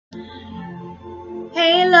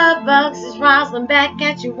Hey love bugs, it's Roslynn back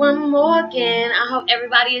at you one more again. I hope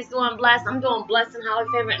everybody is doing blessed. I'm doing blessed and highly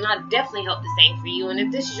favored, and I definitely hope the same for you. And if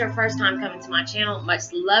this is your first time coming to my channel, much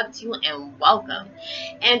love to you and welcome.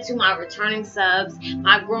 And to my returning subs,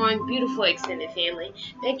 my growing beautiful extended family,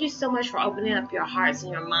 thank you so much for opening up your hearts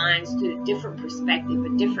and your minds to a different perspective,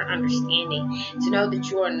 a different understanding, to know that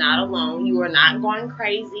you are not alone, you are not going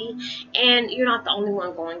crazy, and you're not the only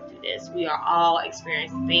one going through this. We are all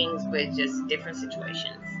experiencing things, but just different situations.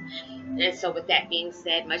 And so with that being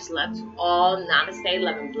said, much love to all. Namaste,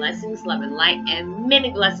 love and blessings, love and light, and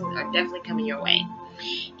many blessings are definitely coming your way.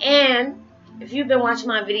 And if you've been watching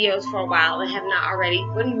my videos for a while and have not already,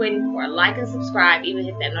 what are you waiting for? Like and subscribe, even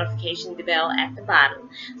hit that notification bell at the bottom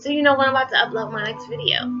so you know when I'm about to upload my next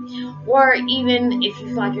video. Or even if you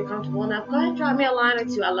feel like you're comfortable enough, go ahead and drop me a line or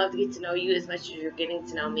two. I love to get to know you as much as you're getting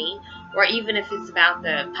to know me. Or even if it's about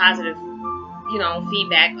the positive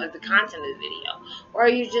feedback of the content of the video, or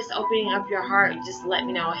you're just opening up your heart, just let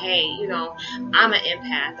me know, hey, I'm an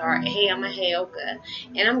empath, or hey, I'm a Heyoka,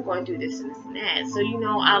 and I'm going through this and this and that. So,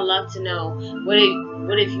 I love to know what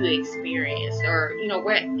have you experienced, or,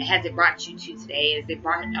 what has it brought you to today? Has it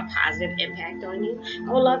brought a positive impact on you?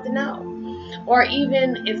 I would love to know. Or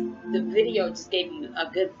even if the video just gave you a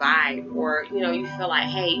good vibe, or, you feel like,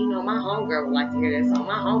 hey, my homegirl would like to hear this, or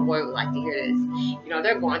my homeboy would like to hear this.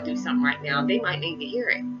 They're going through something right now. They might need to hear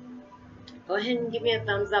it. Go ahead and give me a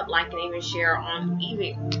thumbs up, like, and even share on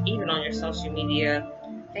even on your social media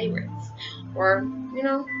favorites. Or,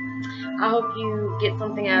 I hope you get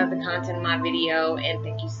something out of the content of my video, and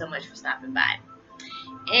thank you so much for stopping by.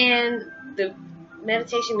 And the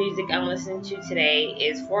meditation music I'm listening to today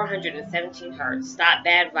is 417 Hertz. Stop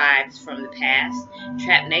bad vibes from the past,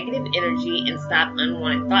 trap negative energy, and stop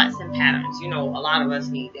unwanted thoughts and patterns. A lot of us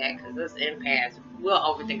need that because us empaths, we'll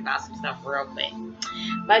overthink about some stuff real quick.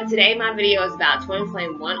 But today my video is about Twin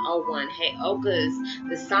Flame 101, Heyokas,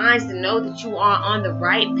 the signs to know that you are on the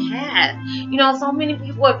right path. So many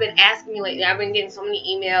people have been asking me lately. I've been getting so many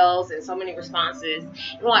emails and so many responses.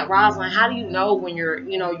 They're like, Roslynn, how do you know when you're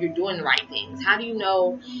doing the right things? How do you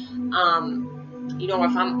know,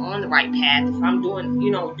 if I'm on the right path, if I'm doing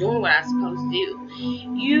what I'm supposed to do?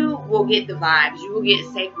 You will get the vibes. You will get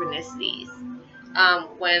synchronicities.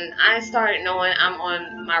 When I started knowing I'm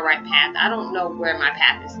on my right path, I don't know where my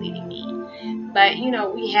path is leading me. But,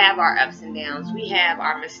 we have our ups and downs. We have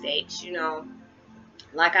our mistakes,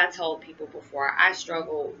 Like I told people before, I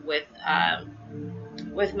struggle with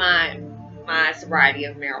my sobriety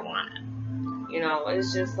of marijuana.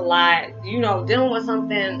 It's just a lot. Dealing with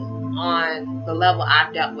something on the level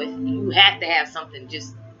I've dealt with, you have to have something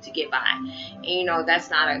just to get by. And that's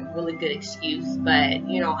not a really good excuse, but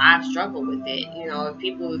I've struggled with it.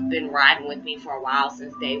 People who've been riding with me for a while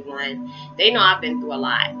since day one, they know I've been through a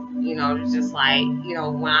lot. It's just like,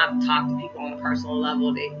 when I've talked to people on a personal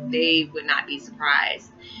level, they would not be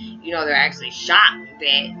surprised. They're actually shocked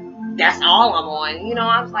that that's all I'm on.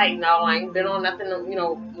 I was like, no, I ain't been on nothing,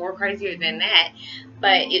 more crazier than that.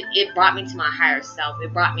 But it brought me to my higher self.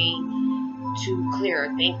 It brought me to clearer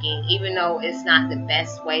thinking, even though it's not the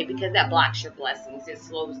best way, because that blocks your blessings. It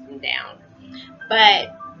slows them down.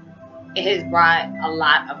 But it has brought a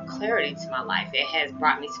lot of clarity to my life. It has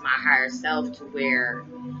brought me to my higher self, to where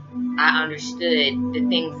I understood the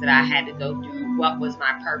things that I had to go through, what was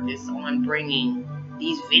my purpose on bringing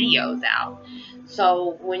these videos out.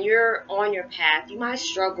 So when you're on your path, you might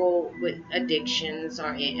struggle with addictions,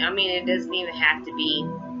 or it doesn't even have to be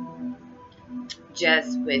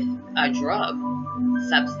just with a drug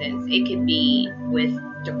substance. It could be with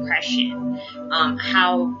depression.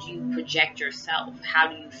 How do you project yourself? How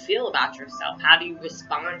do you feel about yourself? How do you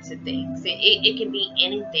respond to things? It can be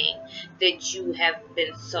anything that you have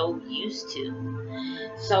been so used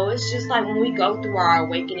to. So it's just like when we go through our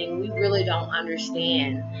awakening, we really don't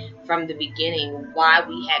understand from the beginning why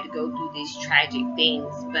we had to go through these tragic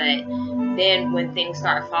things. But then when things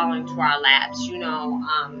start falling to our laps,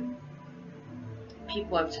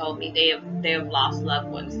 people have told me they have lost loved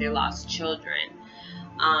ones, they lost children,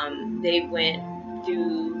 they went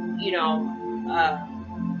through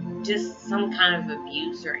just some kind of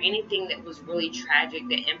abuse or anything that was really tragic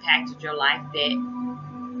that impacted your life, that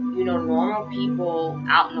normal people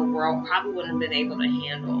out in the world probably wouldn't have been able to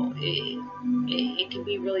handle. It can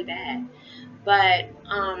be really bad. But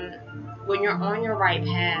when you're on your right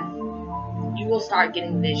path, you will start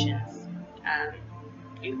getting visions.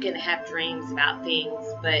 You can have dreams about things,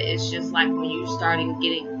 but it's just like when you start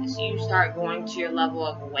going to your level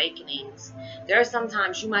of awakenings, there are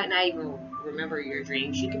sometimes you might not even remember your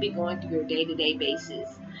dreams. You could be going through your day-to-day basis,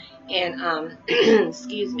 and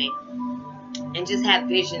excuse me, and just have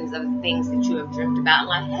visions of things that you have dreamed about.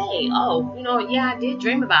 Like, hey, oh, yeah, I did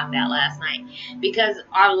dream about that last night. Because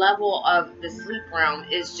our level of the sleep realm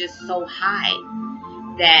is just so high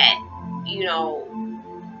that,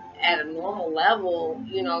 at a normal level,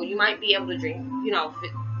 you might be able to dream,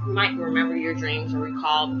 you might remember your dreams or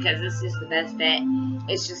recall, because it's just the best bet.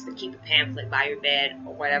 It's just to keep a pamphlet by your bed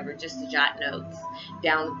or whatever, just to jot notes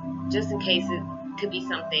down, just in case it could be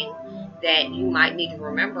something that you might need to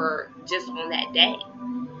remember just on that day.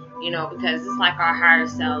 Because it's like our higher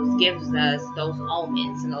selves gives us those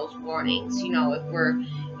omens and those warnings.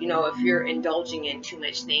 If you're indulging in too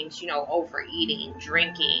much things, overeating,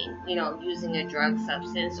 drinking, using a drug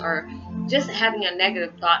substance, or just having a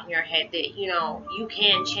negative thought in your head that, you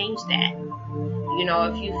can change that.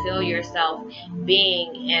 If you feel yourself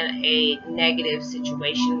being in a negative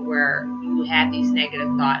situation where you have these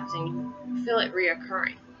negative thoughts and you feel it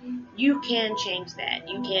reoccurring, you can change that.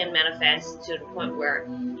 You can manifest to the point where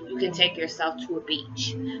you can take yourself to a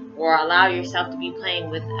beach, or allow yourself to be playing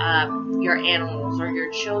with your animals or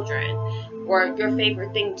your children, or your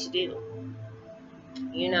favorite thing to do.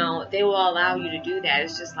 They will allow you to do that.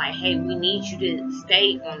 It's just like, hey, we need you to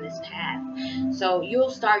stay on this path. So you'll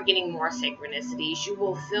start getting more synchronicities. You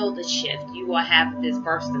will feel the shift. You will have this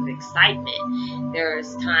burst of excitement.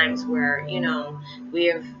 There's times where, we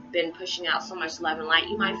have been pushing out so much love and light.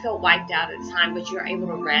 You might feel wiped out at the time, but you're able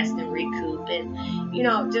to rest and recoup and,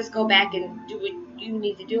 just go back and do what you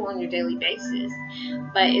need to do on your daily basis.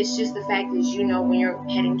 But it's just the fact is, when you're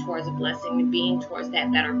heading towards a blessing and being towards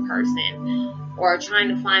that better person, or trying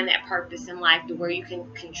to find that purpose in life to where you can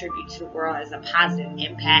contribute to the world as a positive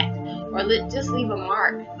impact, or just leave a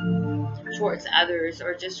mark towards others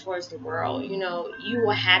or just towards the world, you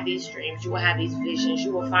will have these dreams, you will have these visions,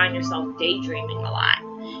 you will find yourself daydreaming a lot.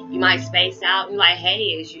 You might space out and like,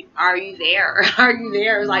 hey, are you there? Are you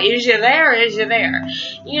there? It's like, is you there? Is you there?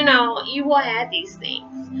 You will have these things.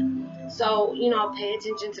 So, pay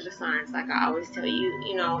attention to the signs. Like I always tell you,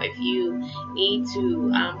 if you need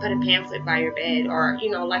to put a pamphlet by your bed, or,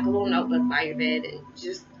 like a little notebook by your bed, and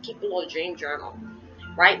just keep a little dream journal.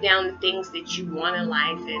 Write down the things that you want in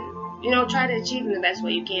life, and, try to achieve them the best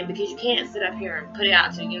way you can, because you can't sit up here and put it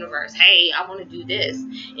out to the universe. Hey, I want to do this.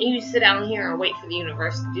 And you sit down here and wait for the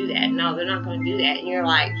universe to do that. No, they're not going to do that. And you're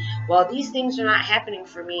like, well, these things are not happening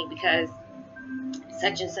for me because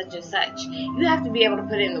such and such and such. You have to be able to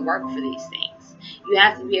put in the work for these things. You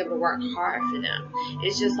have to be able to work hard for them.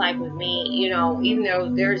 It's just like with me, even though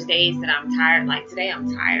there's days that I'm tired, like today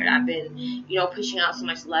I'm tired. I've been, pushing out so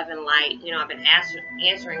much love and light. I've been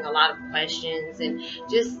answering a lot of questions, and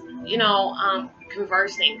just,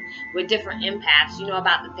 conversing with different empaths,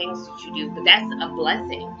 about the things that you do. But that's a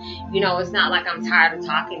blessing. It's not like I'm tired of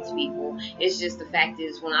talking to people. It's just the fact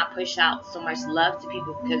is, when I push out so much love to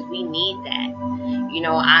people, because we need that,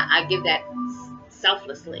 I give that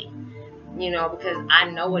selflessly, because I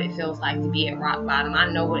know what it feels like to be at rock bottom.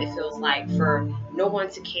 I know what it feels like for no one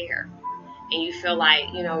to care. And you feel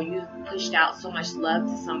like, you pushed out so much love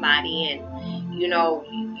to somebody, and,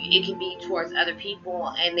 it can be towards other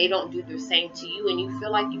people, and they don't do the same to you, and you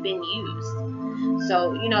feel like you've been used.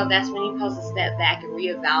 So, that's when you're supposed to step back and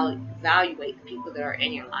reevaluate the people that are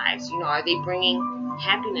in your lives. Are they bringing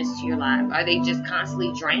happiness to your life? Are they just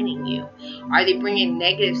constantly draining you? Are they bringing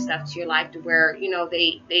negative stuff to your life to where,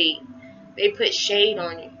 they put shade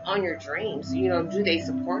on your dreams? Do they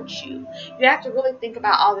support you? You have to really think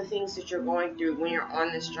about all the things that you're going through when you're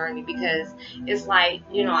on this journey, because it's like,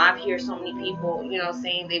 I've heard so many people,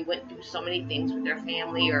 saying they went through so many things with their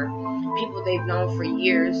family, or people they've known for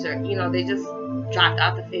years, or, they just dropped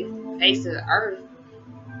out the face of the earth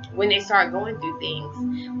when they start going through things.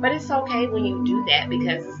 But it's okay when you do that,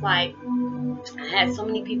 because it's like, I had so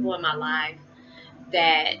many people in my life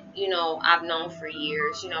that, I've known for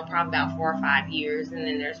years, probably about 4 or 5 years. And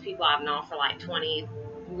then there's people I've known for like 20,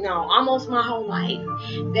 almost my whole life,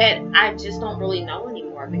 that I just don't really know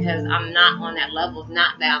anymore, because I'm not on that level.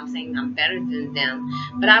 Not that I'm saying I'm better than them,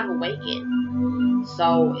 but I've awakened.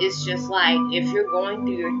 So it's just like, if you're going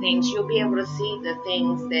through your things, you'll be able to see the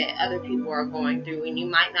things that other people are going through, and you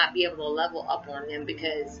might not be able to level up on them,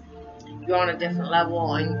 because you're on a different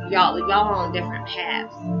level, and y'all are on different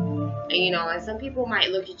paths. And, and some people might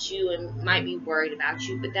look at you and might be worried about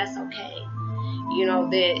you, but that's okay.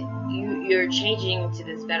 That you're changing into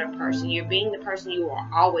this better person. You're being the person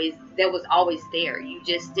that was always there. You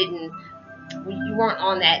just you weren't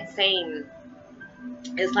on that same,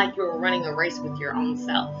 it's like you were running a race with your own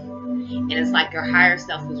self. And it's like your higher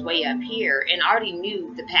self was way up here and already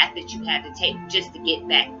knew the path that you had to take just to get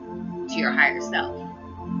back to your higher self.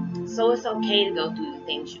 So it's okay to go through the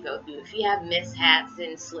things you go through. If you have mishaps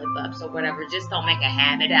and slip-ups or whatever, just don't make a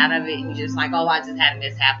habit out of it. And you're just like, oh, I just had a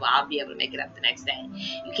mishap, well, I'll be able to make it up the next day.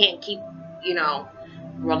 You can't keep, you know,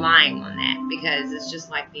 relying on that, because it's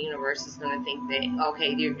just like the universe is going to think that,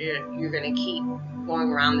 okay, you're going to keep going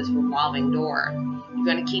around this revolving door. You're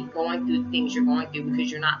going to keep going through the things you're going through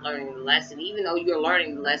because you're not learning the lesson. Even though you're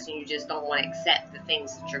learning the lesson, you just don't want to accept the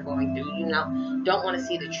things that you're going through. You know, don't want to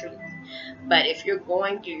see the truth. But if you're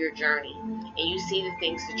going through your journey and you see the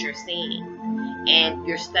things that you're seeing, and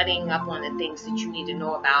you're studying up on the things that you need to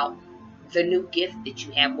know about the new gift that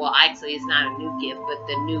you have. Well, actually, it's not a new gift, but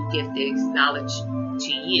the new gift that is acknowledged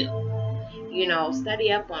to you. You know,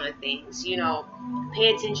 study up on the things. You know,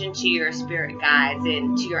 pay attention to your spirit guides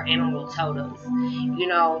and to your animal totems. You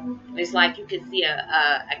know, it's like you could see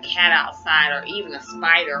a cat outside, or even a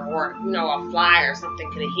spider, or, you know, a fly or something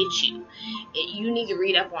could have hit you. You need to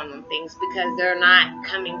read up on them things, because they're not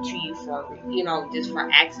coming to you for, you know, just for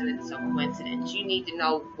accidents or coincidence. You need to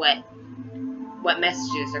know what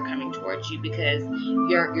messages are coming towards you, because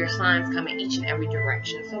your signs come in each and every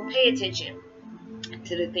direction. So pay attention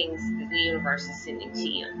to the things that the universe is sending to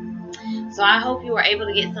you. So I hope you were able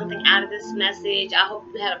to get something out of this message. I hope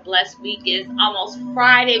you had a blessed week. It's almost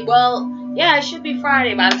Friday. Well, yeah, it should be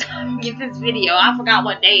Friday by the time you get this video. I forgot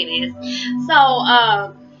what day it is. So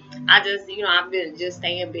I just, you know, I've been just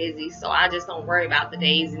staying busy, so I just don't worry about the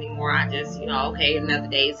days anymore. I just, you know, okay, another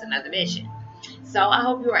day is another mission. So I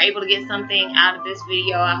hope you were able to get something out of this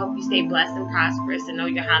video. I hope you stay blessed and prosperous, and know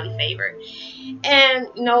you're highly favored, and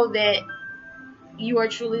know that you are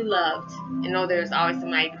truly loved, and know there's always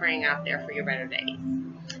somebody praying out there for your better days.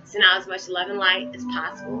 Send out as much love and light as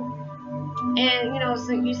possible. And, you know,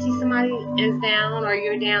 so you see somebody is down, or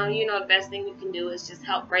you're down, you know, the best thing you can do is just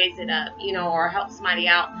help raise it up, you know, or help somebody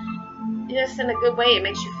out just in a good way. It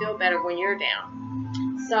makes you feel better when you're down.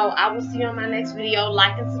 So I will see you on my next video.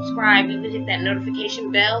 Like and subscribe. Even hit that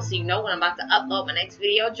notification bell so you know when I'm about to upload my next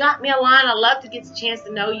video. Drop me a line. I'd love to get the chance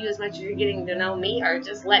to know you as much as you're getting to know me, or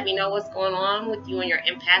just let me know what's going on with you and your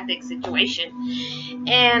empathic situation.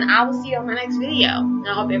 And I will see you on my next video.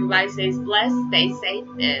 I hope everybody stays blessed, stay safe,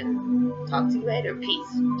 and talk to you later.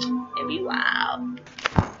 Peace and be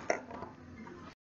wild.